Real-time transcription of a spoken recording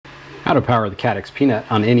How to power the CADDX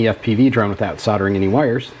Peanut on any FPV drone without soldering any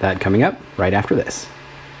wires. That coming up right after this.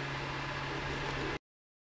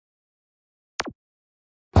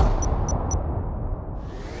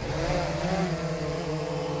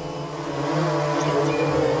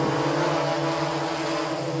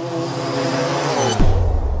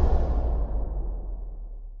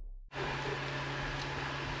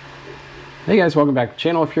 Hey guys, welcome back to the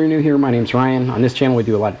channel. If you're new here, my name's Ryan. On this channel we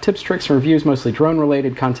do a lot of tips, tricks, and reviews, mostly drone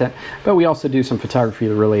related content, but we also do some photography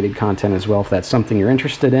related content as well. If that's something you're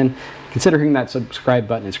interested in, consider hitting that subscribe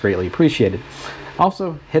button. It's greatly appreciated.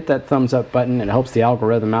 Also, hit that thumbs up button. It helps the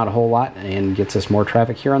algorithm out a whole lot and gets us more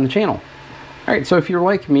traffic here on the channel. Alright, so if you're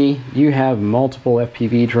like me, you have multiple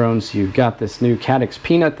FPV drones. You've got this new CADDX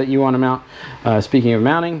Peanut that you want to mount. Speaking of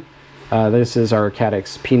mounting, this is our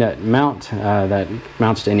CADDX Peanut mount that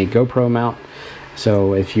mounts to any GoPro mount.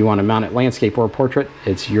 So if you want to mount it landscape or portrait,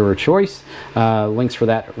 it's your choice. Links for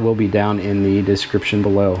that will be down in the description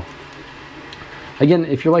below. Again,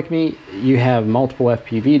 if you're like me, you have multiple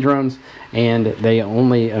FPV drones and they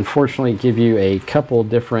only unfortunately give you a couple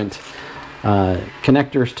different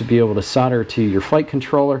connectors to be able to solder to your flight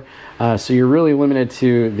controller. So you're really limited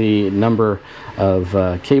to the number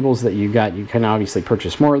of cables that you got. You can obviously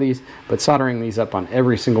purchase more of these, but soldering these up on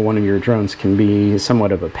every single one of your drones can be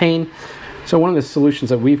somewhat of a pain. So one of the solutions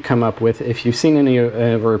that we've come up with, if you've seen any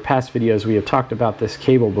of our past videos, we have talked about this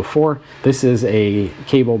cable before. This is a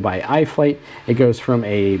cable by iFlight. It goes from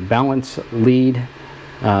a balance lead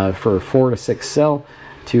for 4 to 6 cell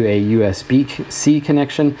to a USB-C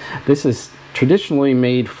connection. This is traditionally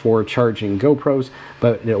made for charging GoPros,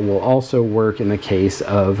 but it will also work in the case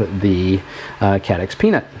of the CADDX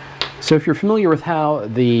Peanut. So if you're familiar with how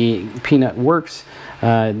the Peanut works,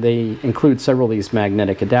 they include several of these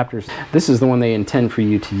magnetic adapters. This is the one they intend for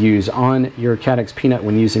you to use on your CADDX Peanut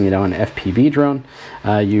when using it on an FPV drone.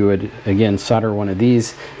 You would again solder one of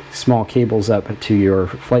these small cables up to your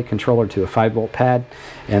flight controller to a 5-volt pad,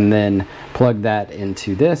 and then plug that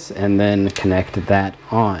into this and then connect that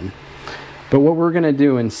on. But what we're going to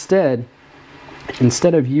do instead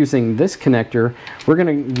of using this connector, we're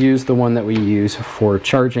going to use the one that we use for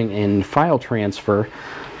charging and file transfer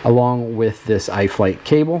along with this iFlight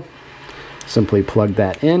cable. Simply plug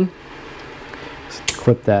that in,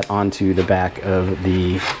 clip that onto the back of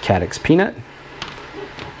the CADDX Peanut,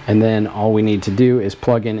 and then all we need to do is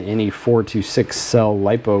plug in any 4 to 6 cell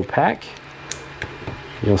LiPo pack.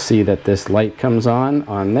 You'll see that this light comes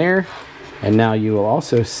on there, and now you will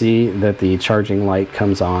also see that the charging light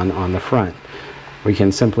comes on the front. We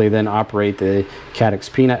can simply then operate the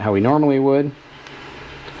CADDX Peanut how we normally would.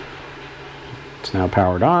 It's now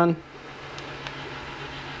powered on,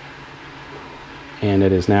 and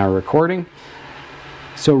it is now recording.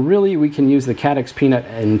 So really we can use the CADDX Peanut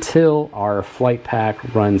until our flight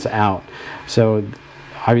pack runs out. So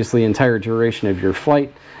obviously the entire duration of your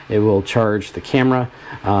flight, it will charge the camera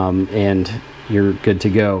and you're good to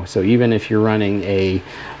go. So even if you're running a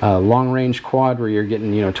long-range quad where you're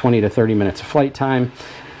getting 20 to 30 minutes of flight time,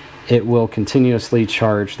 it will continuously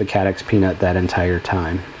charge the CADDX Peanut that entire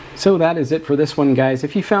time. So that is it for this one, guys.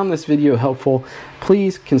 If you found this video helpful,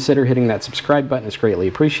 please consider hitting that subscribe button. It's greatly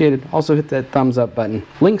appreciated. Also hit that thumbs up button.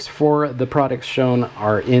 Links for the products shown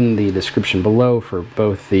are in the description below for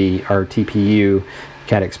both our TPU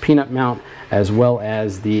CADDX Peanut mount as well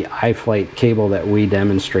as the iFlight cable that we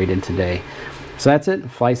demonstrated today. So that's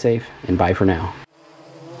it. Fly safe and bye for now.